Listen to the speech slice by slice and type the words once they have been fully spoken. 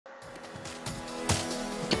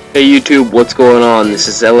Hey YouTube, what's going on? This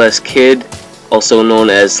is LS Kid, also known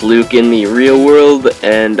as Luke in the real world,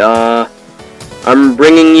 and I'm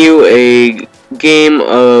bringing you a game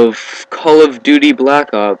of Call of Duty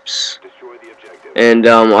Black Ops. And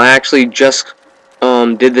I actually just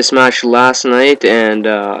did this match last night, and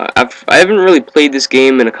I haven't really played this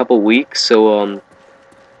game in a couple weeks, so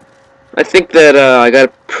I think that I got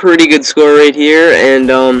a pretty good score right here,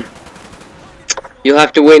 and you'll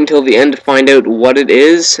have to wait until the end to find out what it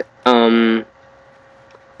is.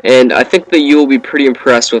 And I think that you will be pretty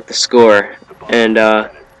impressed with the score. And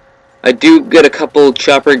I do get a couple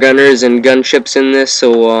chopper gunners and gunships in this,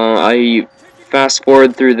 so I fast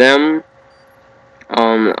forward through them.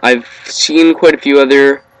 I've seen quite a few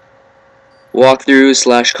other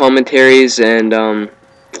walkthroughs / commentaries, and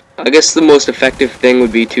I guess the most effective thing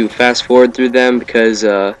would be to fast forward through them, because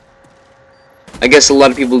I guess a lot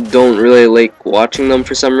of people don't really like watching them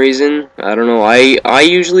for some reason. I don't know, I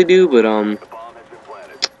usually do, but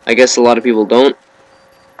I guess a lot of people don't.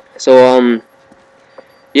 So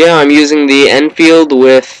yeah, I'm using the Enfield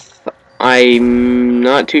with, I'm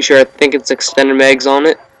not too sure, I think it's extended mags on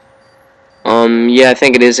it. Yeah, I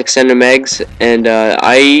think it is extended mags, and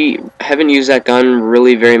I haven't used that gun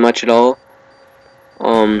really very much at all.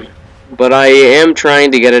 But I am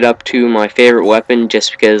trying to get it up to my favorite weapon,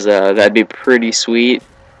 just because that'd be pretty sweet,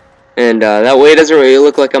 and that way it doesn't really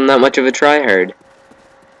look like I'm that much of a tryhard.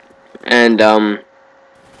 And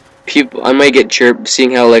people, I might get chirped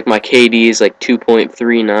seeing how like my KD is like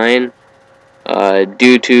 2.39,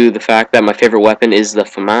 due to the fact that my favorite weapon is the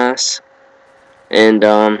FAMAS. And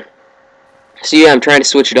so yeah, I'm trying to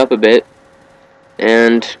switch it up a bit,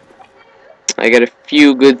 and I got a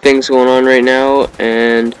few good things going on right now,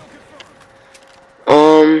 and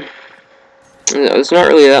there's not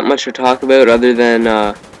really that much to talk about other than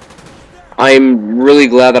I'm really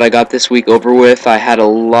glad that I got this week over with. I had a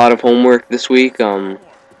lot of homework this week. I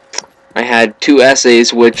had 2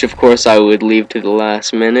 essays, which of course I would leave to the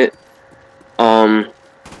last minute.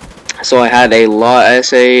 So I had a law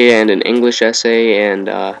essay and an English essay, and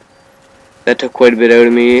that took quite a bit out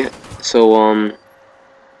of me. So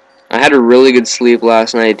I had a really good sleep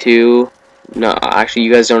last night too. No, actually,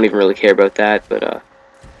 you guys don't even really care about that, but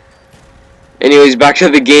anyways, back to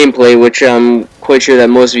the gameplay, which I'm quite sure that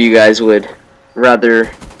most of you guys would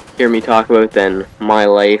rather hear me talk about than my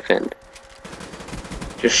life and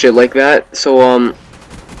just shit like that. So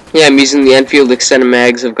yeah, I'm using the Enfield extended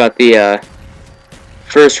mags. I've got the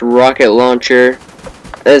first rocket launcher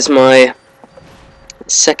as my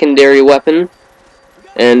secondary weapon,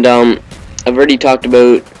 and I've already talked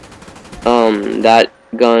about that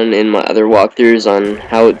gun in my other walkthroughs on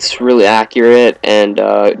how it's really accurate, and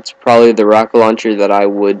it's probably the rocket launcher that I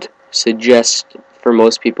would suggest for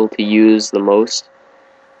most people to use the most.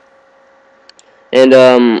 And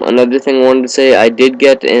another thing I wanted to say, I did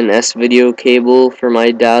get an S-video cable for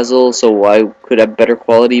my Dazzle, so I could have better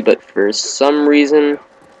quality, but for some reason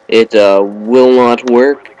it will not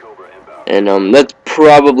work. And that's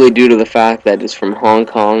probably due to the fact that it's from Hong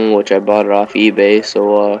Kong, which I bought it off eBay,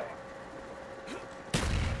 so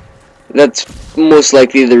that's most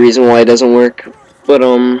likely the reason why it doesn't work. But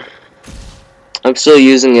I'm still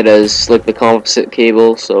using it as like the composite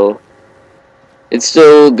cable, so it's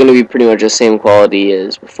still gonna be pretty much the same quality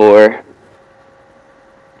as before.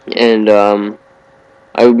 And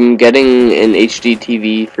I'm getting an HD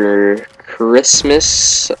TV for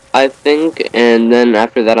Christmas, I think, and then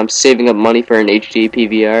after that I'm saving up money for an HD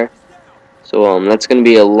PVR. So that's gonna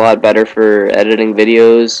be a lot better for editing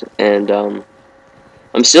videos, and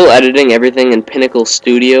I'm still editing everything in Pinnacle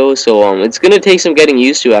Studio, so it's gonna take some getting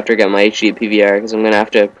used to after I get my HD PVR, because I'm gonna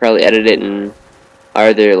have to probably edit it in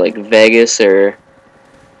either like Vegas, or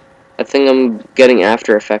I think I'm getting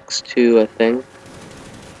After Effects too, I think.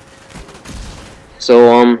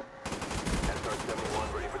 So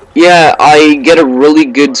yeah, I get a really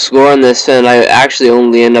good score on this, and I actually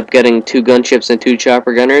only end up getting 2 gunships and 2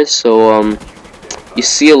 chopper gunners, so you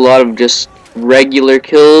see a lot of just regular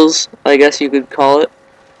kills, I guess you could call it.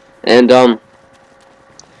 And a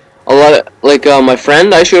lot of, like, my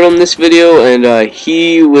friend, I showed him this video, and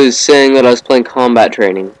he was saying that I was playing combat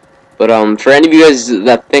training. But for any of you guys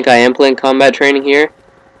that think I am playing combat training here,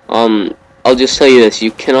 I'll just tell you this: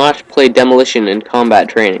 you cannot play demolition in combat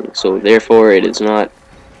training, so therefore it is not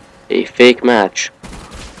a fake match.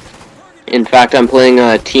 In fact, I'm playing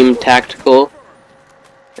team tactical,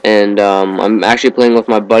 and I'm actually playing with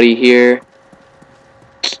my buddy here.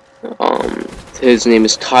 His name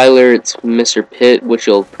is Tyler. It's Mr. Pitt, which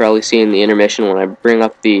you'll probably see in the intermission when I bring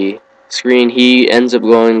up the screen. He ends up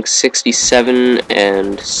going 67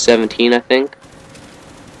 and 17, I think.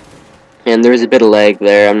 And there was a bit of lag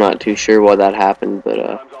there. I'm not too sure why that happened,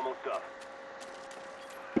 but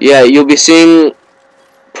yeah, you'll be seeing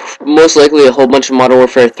most likely a whole bunch of Modern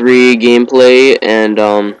Warfare 3 gameplay, and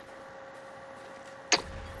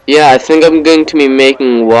yeah, I think I'm going to be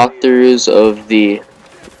making walkthroughs of the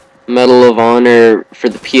Medal of Honor for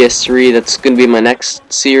the PS3. That's going to be my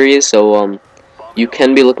next series, so you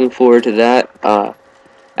can be looking forward to that.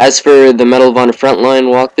 As for the Medal of Honor Frontline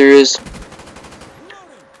walkthroughs,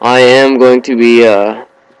 I am going to be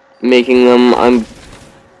making them. I'm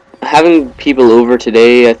having people over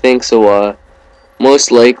today, I think, so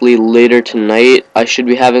most likely later tonight I should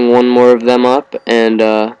be having one more of them up, and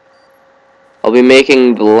I'll be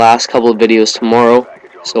making the last couple of videos tomorrow,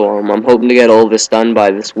 so I'm hoping to get all this done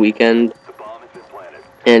by this weekend.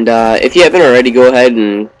 And if you haven't already, go ahead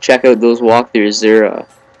and check out those walkthroughs. They're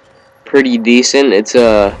pretty decent. It's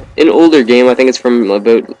an older game. I think it's from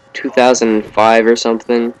about 2005 or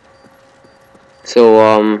something. So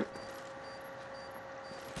I'm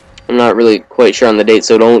not really quite sure on the date,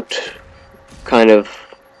 so don't kind of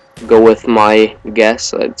go with my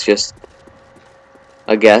guess. It's just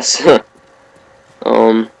a guess.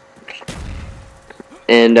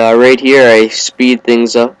 And right here I speed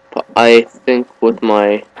things up, I think, with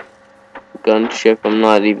my gunship. I'm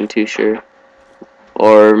not even too sure.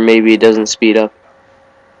 Or maybe it doesn't speed up.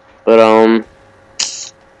 But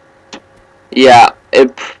yeah,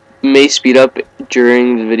 it may speed up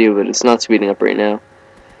during the video, but it's not speeding up right now.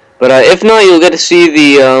 But if not, you'll get to see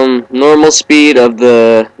the normal speed of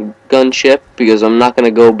the gunship, because I'm not going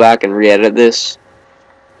to go back and re-edit this,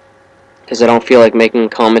 because I don't feel like making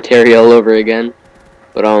commentary all over again.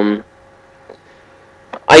 But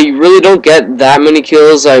I really don't get that many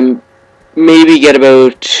kills. I maybe get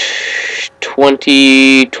about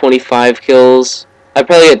 20, 25 kills. I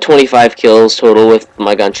probably get 25 kills total with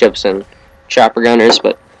my gunships and chopper gunners,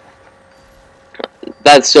 but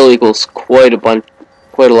that still equals quite a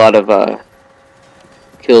lot of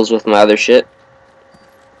kills with my other shit.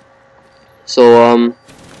 So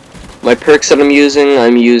my perks that I'm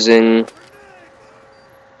using,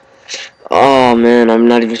 oh man, I'm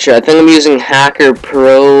not even sure. I think I'm using Hacker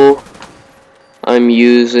Pro. I'm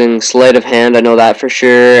using Sleight of Hand, I know that for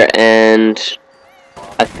sure, and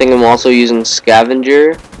I think I'm also using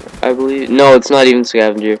Scavenger, I believe. No, it's not even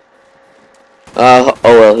Scavenger. Oh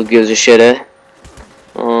well, who gives a shit, eh?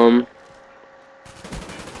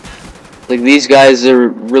 Like, these guys are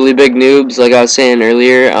really big noobs, like I was saying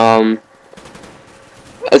earlier.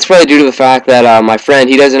 That's probably due to the fact that my friend,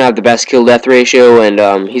 he doesn't have the best kill-death ratio,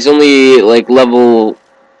 and he's only, like, level,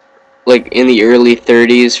 like, in the early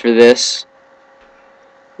 30s for this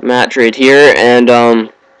match right here, and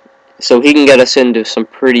so he can get us into some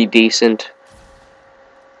pretty decent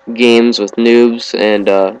games with noobs, and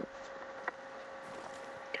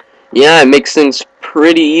yeah, it makes things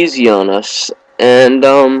pretty easy on us. And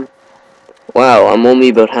wow, I'm only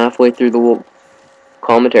about halfway through the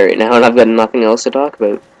commentary now, and I've got nothing else to talk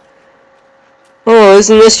about. Oh,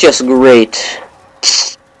 isn't this just great?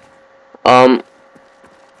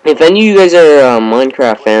 If any of you guys are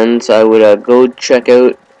Minecraft fans, I would go check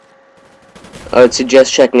out. I would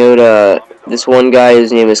suggest checking out this one guy.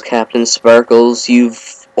 His name is Captain Sparkles.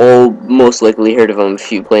 You've all most likely heard of him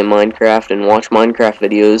if you play Minecraft and watch Minecraft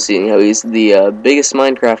videos, seeing how he's the biggest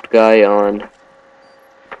Minecraft guy on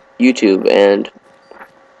YouTube, and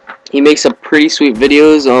he makes some pretty sweet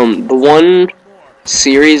videos. The one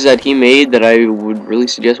series that he made that I would really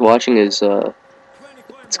suggest watching is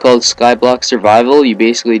it's called Skyblock Survival. You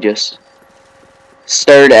basically just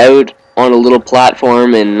start out on a little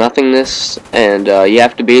platform in nothingness, and you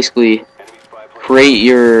have to basically create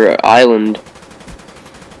your island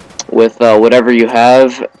with whatever you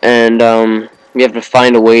have, and you have to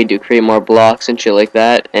find a way to create more blocks and shit like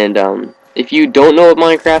that. And if you don't know what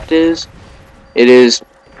Minecraft is, it is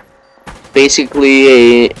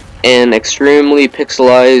basically an extremely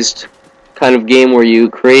pixelized kind of game where you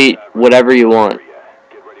create whatever you want.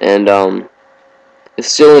 And it's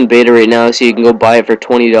still in beta right now, so you can go buy it for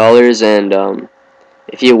 $20, and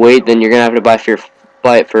if you wait, then you're gonna have to buy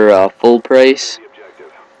it for full price,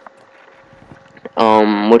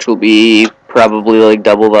 which will be probably like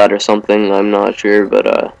double that or something. I'm not sure,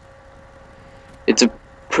 but it's a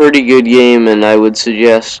pretty good game, and I would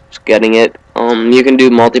suggest getting it. You can do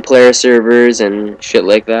multiplayer servers and shit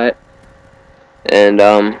like that, and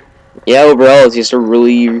yeah, overall it's just a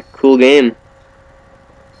really cool game.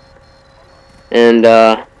 And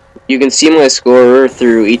you can see my scorer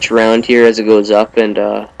through each round here as it goes up, and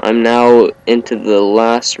I'm now into the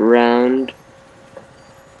last round,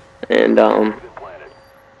 and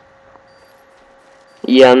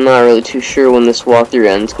yeah, I'm not really too sure when this walkthrough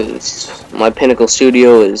ends because my Pinnacle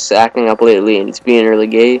Studio is acting up lately and it's being really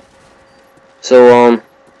gay. So,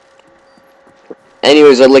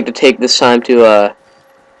 anyways, I'd like to take this time to,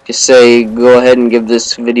 just say go ahead and give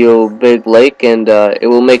this video a big like, and it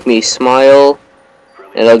will make me smile,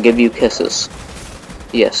 and I'll give you kisses.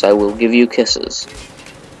 Yes, I will give you kisses.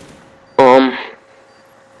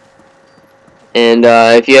 And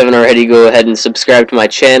if you haven't already, go ahead and subscribe to my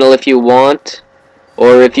channel if you want.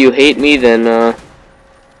 Or if you hate me, then,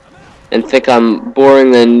 and think I'm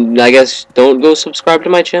boring, then I guess don't go subscribe to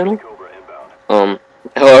my channel.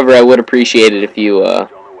 However, I would appreciate it if you,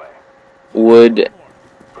 would.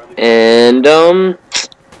 And,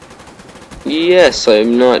 yes,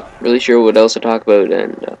 I'm not really sure what else to talk about.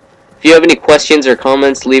 And, if you have any questions or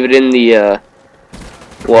comments, leave it in the,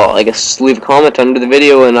 well, I guess leave a comment under the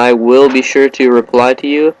video, and I will be sure to reply to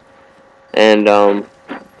you. And,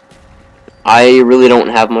 I really don't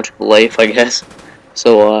have much of a life, I guess.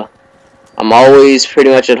 So, I'm always pretty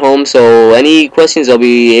much at home, so any questions I'll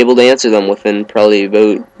be able to answer them within probably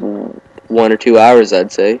about 1 or 2 hours,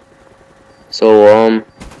 I'd say. So,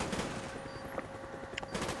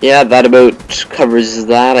 yeah, that about covers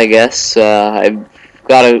that, I guess. I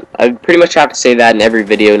pretty much have to say that in every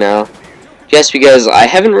video now. Just because I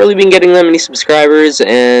haven't really been getting that many subscribers,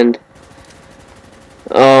 and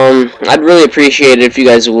I'd really appreciate it if you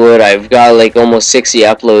guys would. I've got like almost 60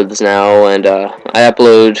 uploads now, and I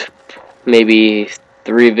upload maybe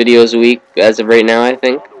 3 videos a week as of right now, I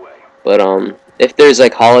think. But if there's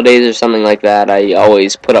like holidays or something like that, I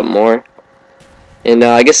always put up more. And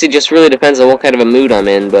I guess it just really depends on what kind of a mood I'm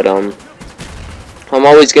in, but I'm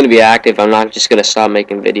always going to be active. I'm not just going to stop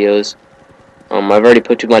making videos. I've already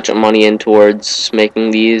put too much money in towards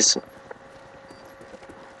making these.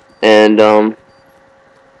 And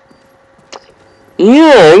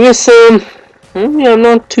yeah, I guess yeah, I'm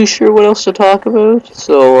not too sure what else to talk about.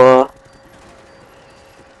 So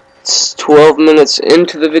it's 12 minutes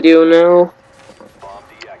into the video now.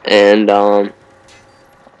 And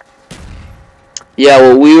yeah,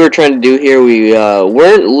 what we were trying to do here, we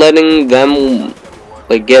weren't letting them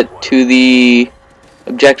like get to the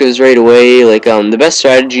objectives right away. Like the best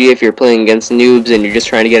strategy if you're playing against noobs and you're just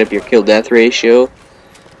trying to get up your kill death ratio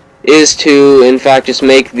is to in fact just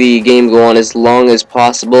make the game go on as long as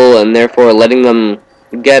possible, and therefore letting them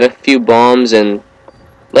get a few bombs and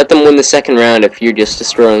let them win the second round if you're just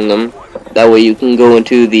destroying them. That way you can go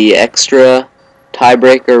into the extra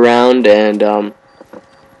tiebreaker round, and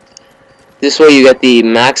this way you get the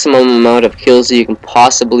maximum amount of kills that you can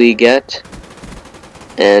possibly get.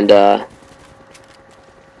 And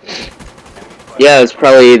yeah, it's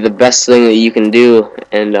probably the best thing that you can do.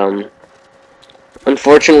 And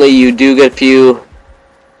unfortunately you do get a few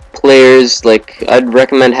players, like I'd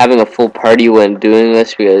recommend having a full party when doing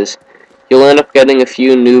this, because you'll end up getting a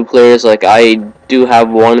few new players. Like I do have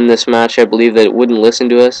one in this match, I believe, that wouldn't listen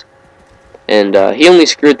to us. And he only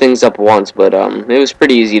screwed things up once, but it was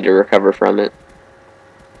pretty easy to recover from it.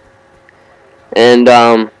 And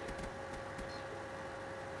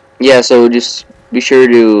yeah, so just be sure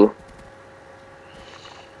to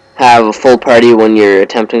have a full party when you're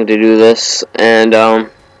attempting to do this. And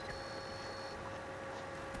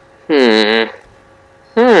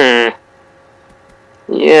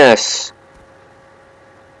yes.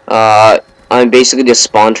 I'm basically just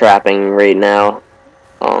spawn trapping right now.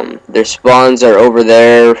 Their spawns are over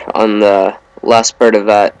there on the last part of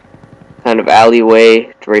that kind of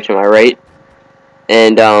alleyway, right to my right.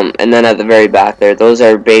 And then at the very back there, those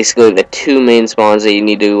are basically the 2 main spawns that you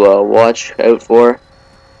need to watch out for.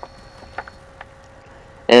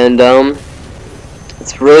 And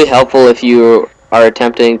it's really helpful if you are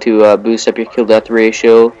attempting to boost up your kill death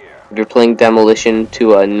ratio, if you're playing demolition,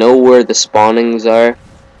 to know where the spawnings are.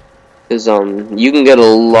 Because you can get a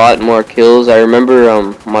lot more kills. I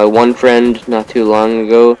remember my one friend not too long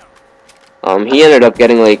ago, he ended up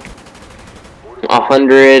getting like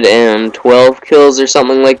 112 kills or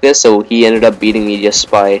something like this, so he ended up beating me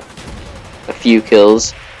just by a few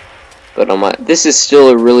kills. But this is still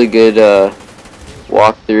a really good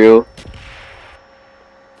walkthrough.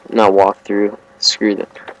 Not walkthrough, screw that.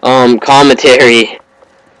 Commentary.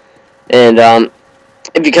 And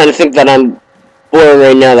if you kind of think that I'm boring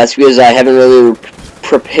right now, that's because I haven't really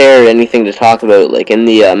prepared anything to talk about. Like in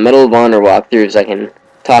the Medal of Honor walkthroughs, I can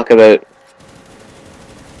talk about,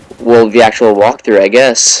 well, the actual walkthrough, I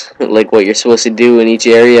guess, like what you're supposed to do in each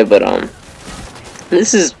area. But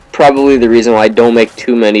this is probably the reason why I don't make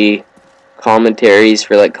too many commentaries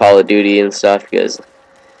for like Call of Duty and stuff, because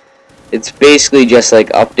it's basically just like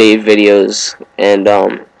update videos. And I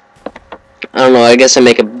don't know, I guess I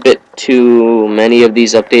make a bit too many of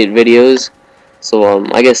these update videos. So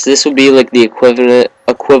I guess this would be like the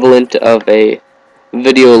equivalent of a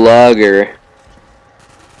video log or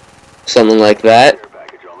something like that.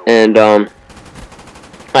 And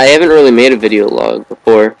I haven't really made a video log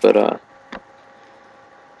before, but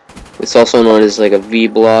it's also known as like a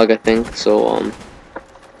vlog, I think. So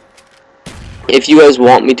if you guys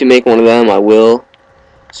want me to make one of them, I will,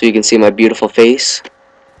 so you can see my beautiful face.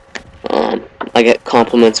 I get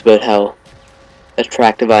compliments about how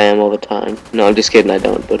attractive I am all the time. No, I'm just kidding, I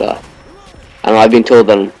don't, but I don't know, I've been told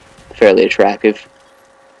that I'm fairly attractive.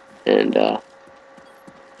 And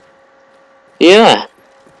yeah.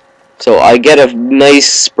 So I get a nice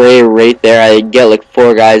spray right there. I get like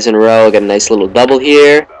 4 guys in a row. I get a nice little double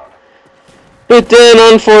here. But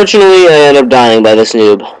then, unfortunately, I end up dying by this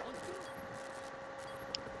noob.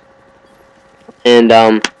 And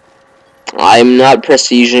I'm not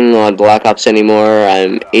prestiging on Black Ops anymore.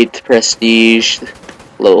 I'm 8th prestige,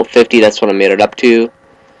 level 50. That's what I made it up to.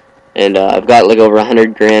 And I've got like over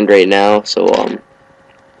 100 grand right now. So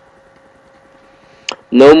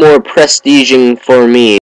no more prestiging for me.